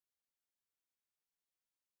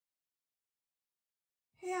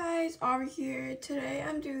it's Aubrey here. Today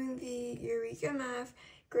I'm doing the Eureka Math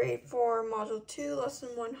Grade 4 Module 2 Lesson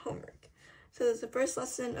 1 homework. So this is the first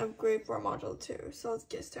lesson of Grade 4 Module 2. So let's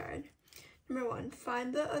get started. Number 1,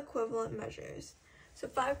 find the equivalent measures. So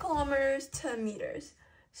 5 kilometers to meters.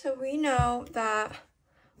 So we know that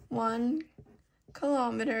 1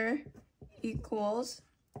 kilometer equals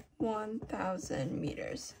 1,000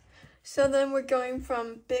 meters. So then we're going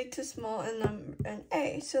from big to small and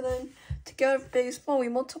A. So then to go to big to small, we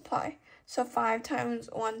multiply. So 5 times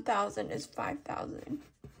 1,000 is 5,000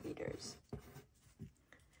 meters.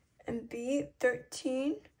 And B,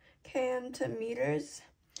 13 km to meters.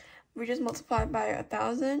 We just multiply by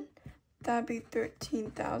 1,000. That'd be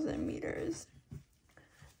 13,000 meters.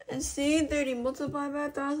 And C, 30 multiplied by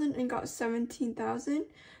 1,000 and got 17,000.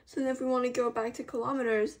 So then if we want to go back to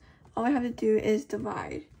kilometers, all I have to do is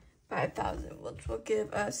divide by 1,000, which will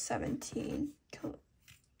give us 17 oh,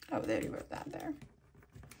 they already wrote that there.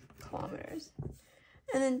 Kilometers.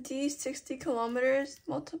 And then D, 60 kilometers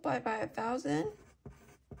multiplied by 1,000.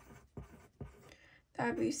 That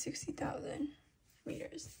would be 60,000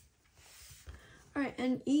 meters. All right,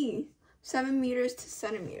 and E, 7 meters to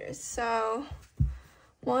centimeters. So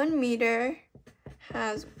 1 meter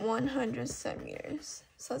has 100 centimeters.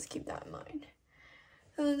 So let's keep that in mind.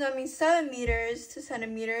 So that means 7 meters to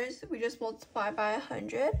centimeters, we just multiply by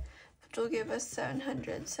 100, which will give us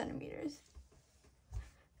 700 centimeters.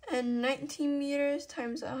 And 19 meters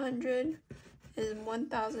times 100 is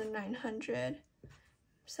 1,900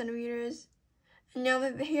 centimeters. And now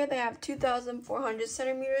that here they have 2,400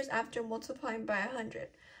 centimeters after multiplying by 100.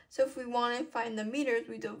 So if we want to find the meters,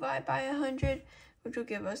 we divide by 100, which will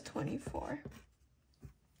give us 24.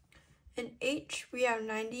 In H, we have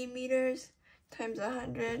 90 meters. Times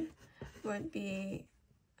 100 would be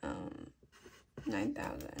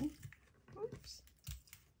 9,000. Oops.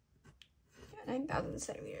 Yeah, 9,000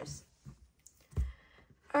 centimeters.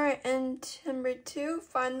 All right, and number 2,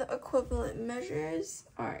 find the equivalent measures.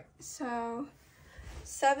 All right, so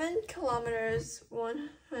 7 kilometers,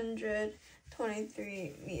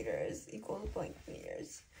 123 meters equals blank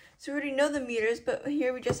meters. So we already know the meters, but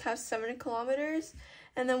here we just have 7 kilometers,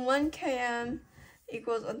 and then 1 km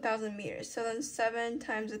equals 1,000 meters. So then 7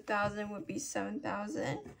 times 1,000 would be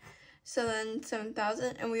 7,000. So then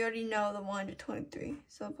 7,000, and we already know the 123.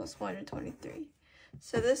 So plus 123.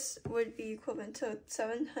 So this would be equivalent to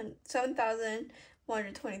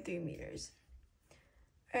 7,123 meters.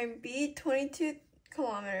 And B, 22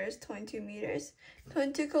 kilometers, 22 meters.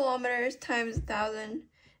 22 kilometers times 1,000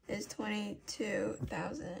 is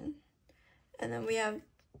 22,000. And then we have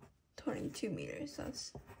 22 meters. So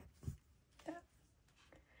that's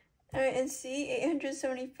all right, and C,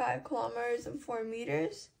 875 kilometers and 4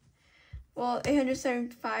 meters. Well,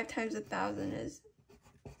 875 times 1,000 is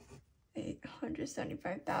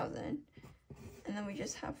 875,000. And then we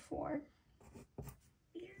just have 4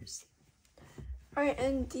 meters. All right,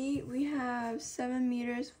 and D, we have 7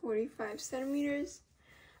 meters, 45 centimeters.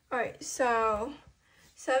 All right, so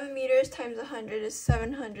 7 meters times 100 is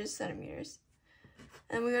 700 centimeters.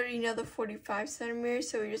 And we already know the 45 centimeters,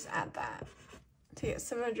 so we just add that to get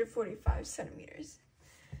 745 centimeters.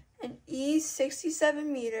 And E,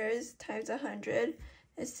 67 meters times 100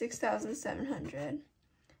 is 6,700.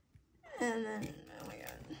 And then, oh my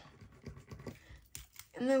god.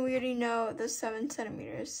 And then we already know the 7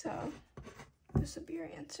 centimeters, so this would be your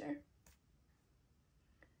answer.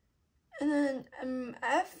 And then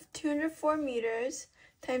F, 204 meters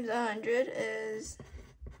times 100 is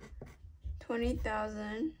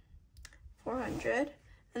 20,400.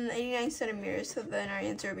 And 89 centimeters, so then our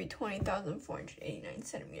answer would be 20,489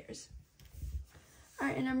 centimeters. All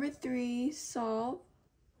right, and number 3, solve.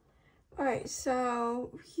 All right,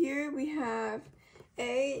 so here we have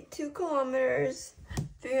A, 2 kilometers,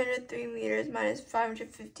 303 meters minus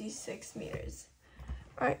 556 meters.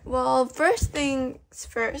 All right, well, first things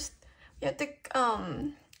first, we have to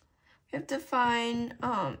find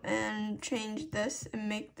and change this and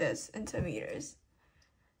make this into meters.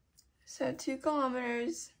 So 2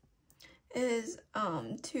 kilometers is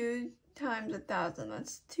 2 times 1,000.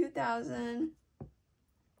 That's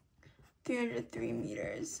 2,303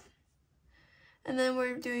 meters. And then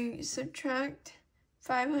we're doing subtract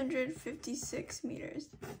 556 meters.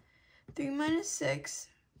 3 minus 6,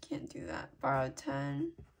 can't do that. Borrow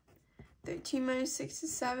 10. 13 minus 6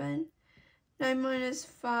 is 7. 9 minus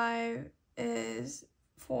 5 is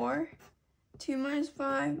 4. 2 minus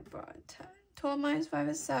 5, borrow 10. 12 minus 5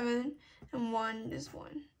 is 7, and 1 is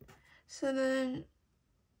 1. So then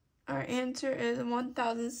our answer is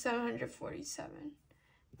 1,747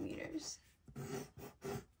 meters.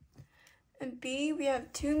 And B, we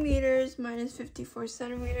have 2 meters minus 54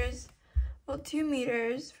 centimeters. Well, 2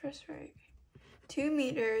 meters, first right. 2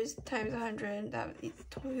 meters times 100, that would be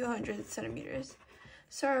 200 centimeters.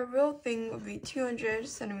 So our real thing would be 200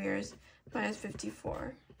 centimeters minus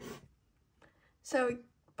 54. So we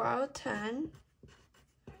borrow 10.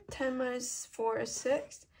 10 minus 4 is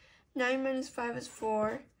 6. 9 minus 5 is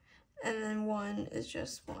 4. And then 1 is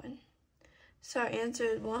just 1. So our answer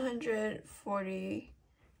is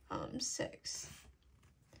 146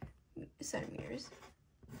 centimeters.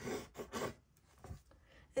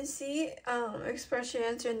 And C, express your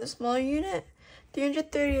answer in the smaller unit.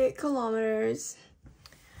 338 kilometers,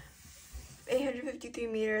 853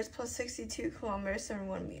 meters, plus 62 kilometers,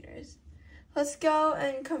 71 meters. Let's go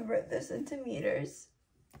and convert this into meters.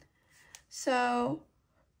 So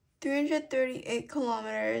 338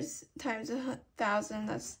 kilometers times 1,000,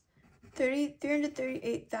 that's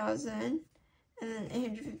 338,000, and then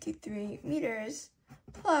 853 meters,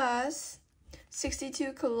 plus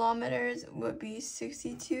 62 kilometers would be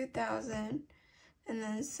 62,000, and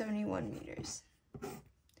then 71 meters.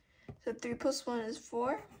 So 3 plus 1 is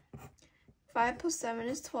 4, 5 plus 7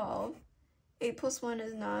 is 12, 8 plus 1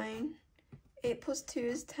 is 9, 8 plus 2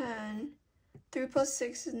 is 10, 3 plus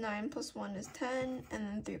 6 is 9, plus 1 is 10, and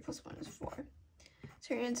then 3 plus 1 is 4.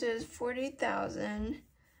 So your answer is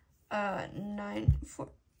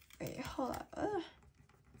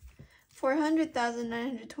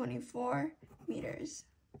 400,924 meters.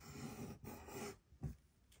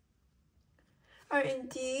 Alright, in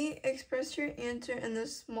D, express your answer in the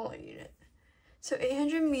smaller unit. So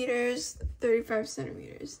 800 meters, 35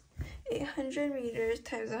 centimeters. 800 meters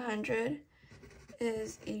times 100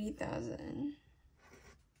 is 80,000.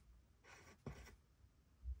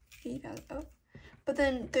 80,000, oh. But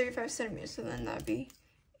then 35 centimeters, so then that'd be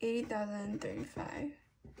 80,035.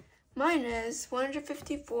 Minus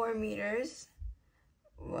 154 meters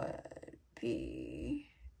would be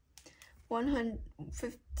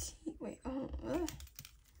 150, wait,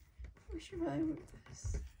 we should probably move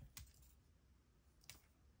this.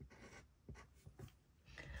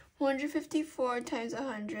 154 times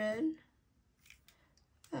 100,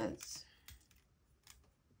 that's,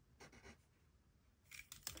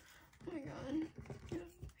 oh my god, I can't.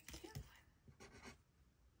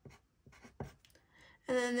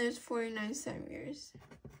 And then there's 49 centimeters.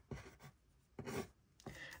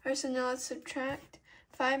 Alright, so now let's subtract.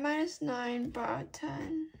 5 minus 9, borrow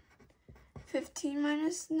 10. 15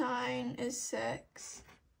 minus 9 is 6.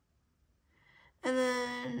 And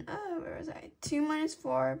then, where was I? 2 minus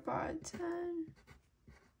 4, borrow 10.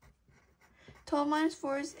 12 minus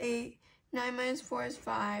 4 is 8. 9 minus 4 is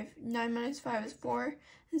 5. 9 minus 5 is 4.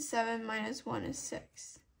 And 7 minus 1 is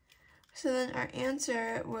 6. So then our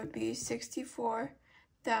answer would be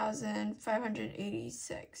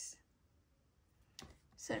 64,586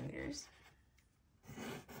 centimeters.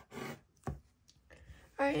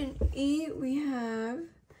 Alright, in E, we have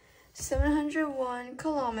 701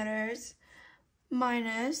 kilometers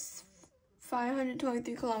minus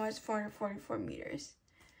 523 kilometers, 444 meters.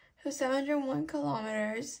 So 701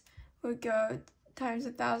 kilometers would go times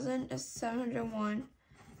 1,000 is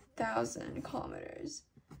 701,000 kilometers.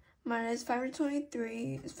 Minus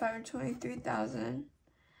 523 is 523,000,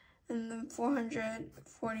 and then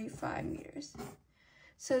 445 meters.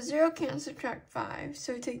 So 0 can't subtract 5,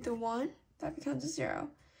 so we take the 1, that becomes a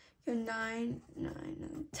 0. You have 9, 9,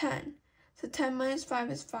 and 10. So 10 minus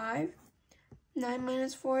 5 is 5. 9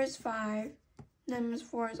 minus 4 is 5. 9 minus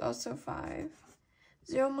 4 is also 5.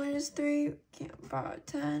 0 minus 3, can't borrow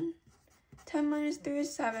 10. 10 minus 3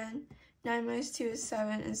 is 7. 9 minus 2 is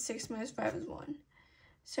 7. And 6 minus 5 is 1.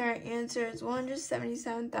 So our answer is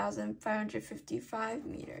 177,555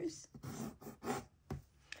 meters.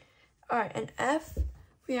 Alright, in F,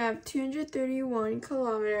 we have 231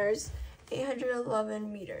 kilometers,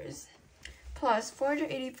 811 meters, plus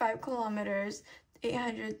 485 kilometers,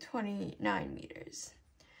 829 meters.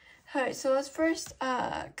 Alright, so let's first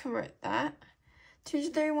convert that.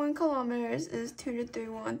 231 kilometers is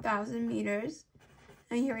 231,000 meters,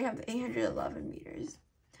 and here we have the 811 meters,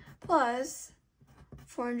 plus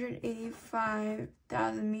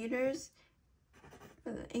 485,000 meters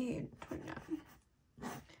for the 829.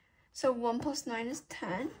 So 1 plus 9 is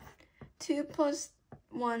 10. 2 plus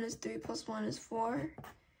 1 is 3 plus 1 is 4.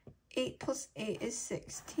 8 plus 8 is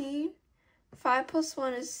 16. 5 plus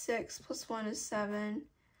 1 is 6 plus 1 is 7.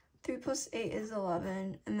 3 plus 8 is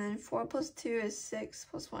 11. And then 4 plus 2 is 6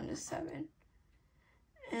 plus 1 is 7.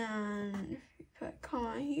 And if you put a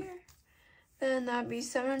comma here, then that'd be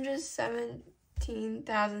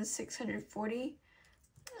 717,640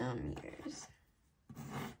 meters.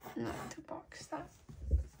 Not to box that.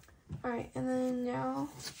 Alright, and then now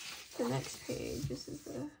the next page. This is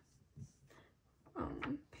the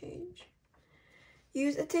page.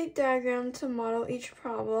 Use a tape diagram to model each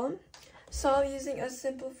problem. Solve using a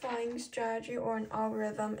simplifying strategy or an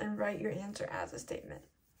algorithm and write your answer as a statement.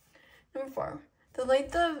 Number 4. The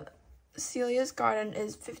length of Celia's garden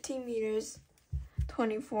is 15 meters,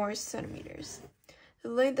 24 centimeters. The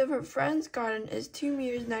length of her friend's garden is 2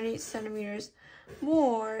 meters, 98 centimeters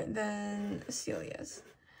more than Celia's.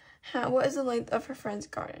 What is the length of her friend's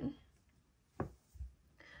garden?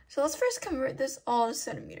 So let's first convert this all to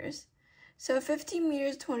centimeters. So 15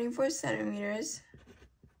 meters, 24 centimeters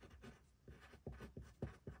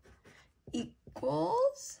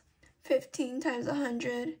equals 15 times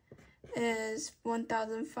 100 is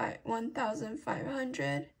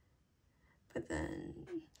 1,500, but then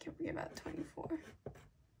can't forget about 24.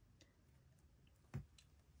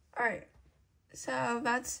 Alright, so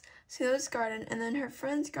that's Celia's garden, and then her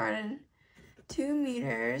friend's garden, 2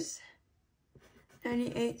 meters,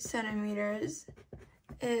 98 centimeters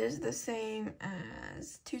is the same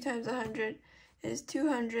as 2 times 100 is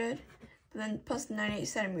 200, then plus 98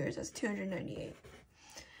 centimeters, that's 298.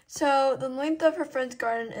 So the length of her friend's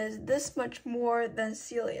garden is this much more than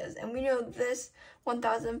Celia's, and we know this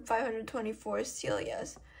 1,524 is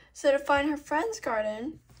Celia's. So to find her friend's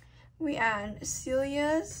garden, we add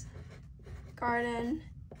Celia's garden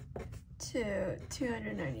to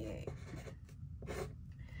 298.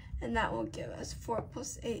 And that will give us 4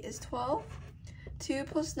 plus 8 is 12. 2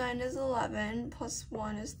 plus 9 is 11, plus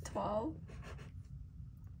 1 is 12.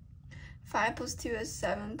 5 plus 2 is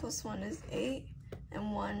 7, plus 1 is 8,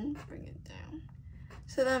 and 1, bring it down.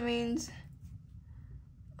 So that means,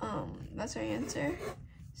 that's our answer.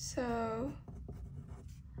 So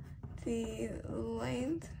the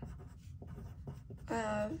length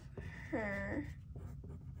of her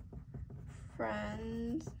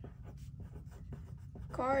friend's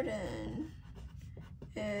garden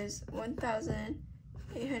is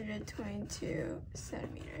 1,822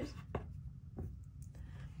 centimeters.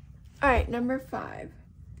 Alright, number 5.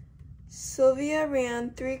 Sylvia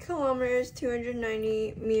ran 3 kilometers,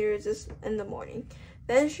 290 meters in the morning.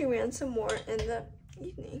 Then she ran some more in the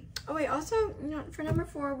evening. Oh wait, also, for number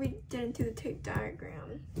 4, we didn't do the tape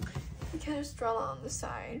diagram. We kind of draw it on the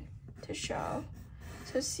side to show.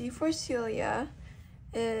 So C for Celia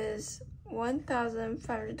is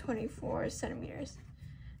 1,524 centimeters.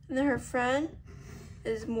 And then her friend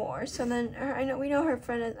is more. So then we know her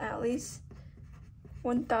friend is at least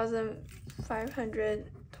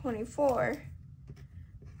 1,524,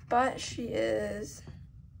 but she is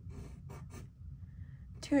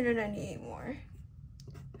 298 more.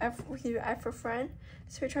 We can do F for friend,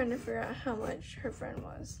 so we're trying to figure out how much her friend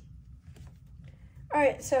was.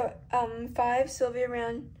 Alright, so 5, Sylvia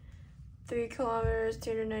ran 3 kilometers,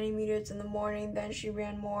 290 meters in the morning, then she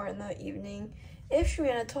ran more in the evening. If she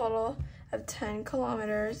ran a total of 10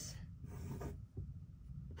 kilometers,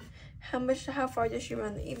 how far did she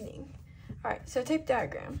run in the evening? Alright, so tape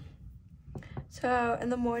diagram. So in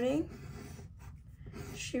the morning,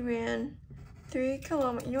 she ran 3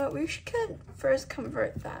 kilometers. You know what, we could first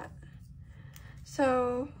convert that.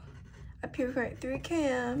 So up here we write 3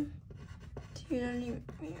 km, 290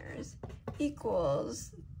 meters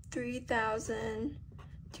equals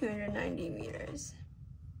 3,290 meters.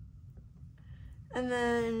 And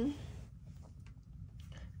then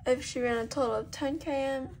if she ran a total of 10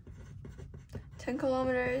 km, 10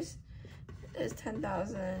 kilometers is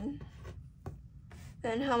 10,000.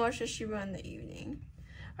 Then how much does she run in the evening?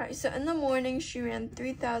 Alright, so in the morning she ran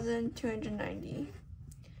 3,290.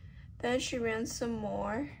 Then she ran some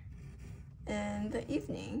more in the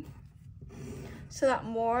evening. So that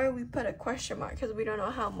more, we put a question mark because we don't know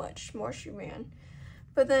how much more she ran.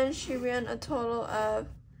 But then she ran a total of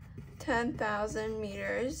 10,000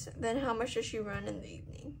 meters. Then how much does she run in the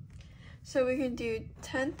evening? So we can do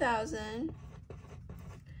 10,000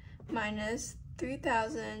 minus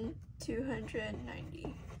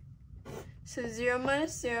 3,290. So 0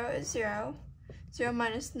 minus 0 is 0. 0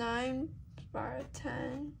 minus 9 is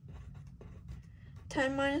 10.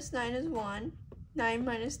 10 minus 9 is 1. 9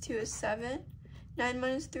 minus 2 is 7. 9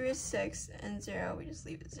 minus 3 is 6. And 0, we just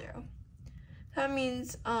leave it 0. That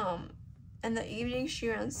means in the evening she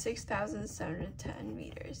ran 6,710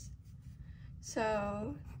 meters.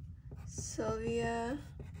 So Sylvia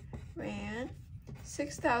ran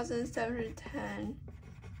 6,710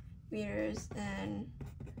 meters in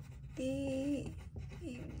the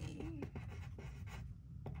evening.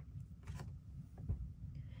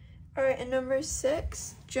 Alright, and number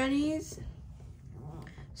 6, Jenny's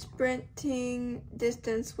sprinting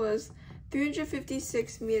distance was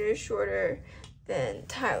 356 meters shorter than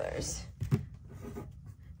Tyler's.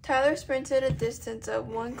 Tyler sprinted a distance of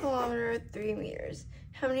 1 kilometer, 3 meters.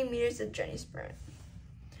 How many meters did Jenny sprint?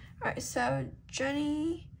 Alright, so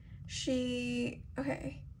Jenny,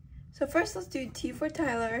 okay. So first let's do T for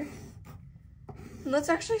Tyler. And let's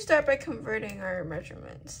actually start by converting our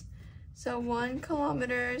measurements. So 1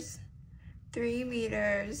 kilometers, 3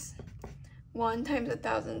 meters, 1 times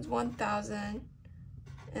 1,000 is 1,000,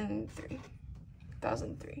 and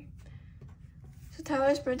 1,003. So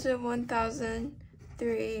Tyler sprinted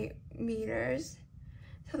 1,003 meters.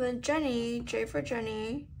 So then Jenny, J for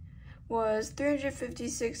Jenny, was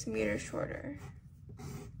 356 meters shorter.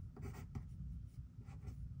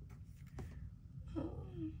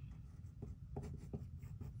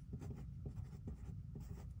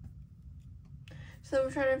 So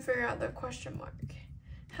we're trying to figure out the question mark.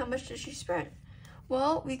 How much did she sprint?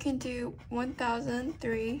 Well, we can do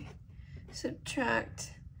 1,003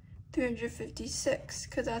 subtract 356,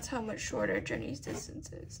 because that's how much shorter Jenny's distance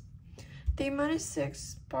is. 3 minus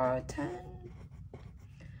 6, borrow 10.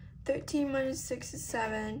 13 minus 6 is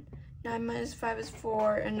 7. 9 minus 5 is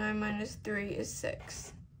 4. And 9 minus 3 is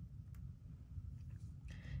 6.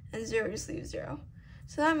 And 0 just leaves 0.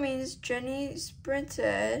 So that means Jenny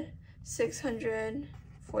sprinted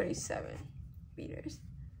 647 meters.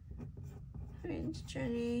 That means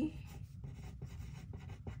Jenny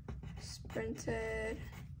sprinted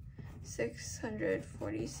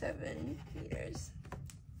 647 meters.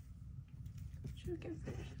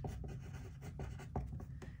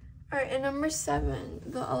 Alright, and number 7,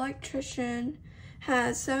 the electrician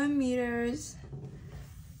has 7 meters,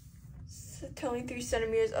 23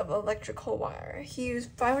 centimeters of electrical wire. He used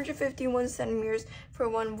 551 centimeters for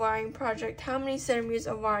one wiring project. How many centimeters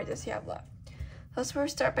of wire does he have left? Let's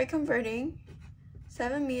first start by converting.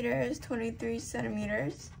 7 meters, 23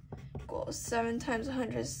 centimeters equals 7 times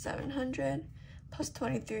 100 is 700, plus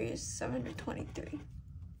 23 is 723.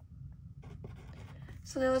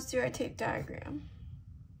 So now let's do our tape diagram.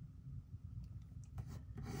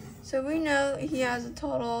 So we know he has a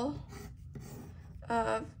total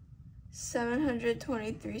of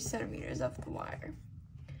 723 centimeters of the wire.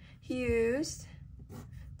 He used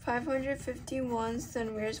 551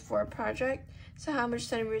 centimeters for a project. So how much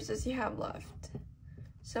centimeters does he have left?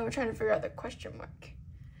 So we're trying to figure out the question mark.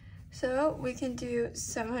 So we can do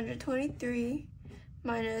 723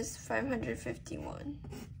 minus 551,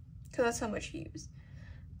 because that's how much he used.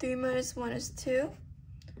 3 minus 1 is 2.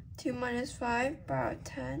 2 minus 5, borrow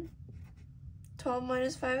 10. 12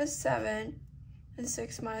 minus 5 is 7. And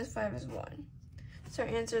 6 minus 5 is 1. So our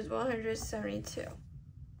answer is 172.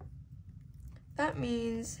 That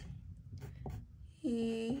means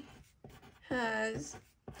he has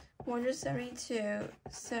 172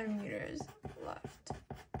 centimeters left.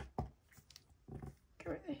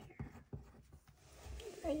 Go right here.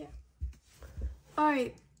 Right here.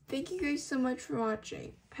 Alright, thank you guys so much for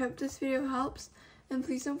watching. I hope this video helps, and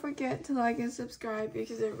please don't forget to like and subscribe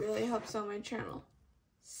because it really helps on my channel.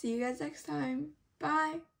 See you guys next time.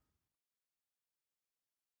 Bye!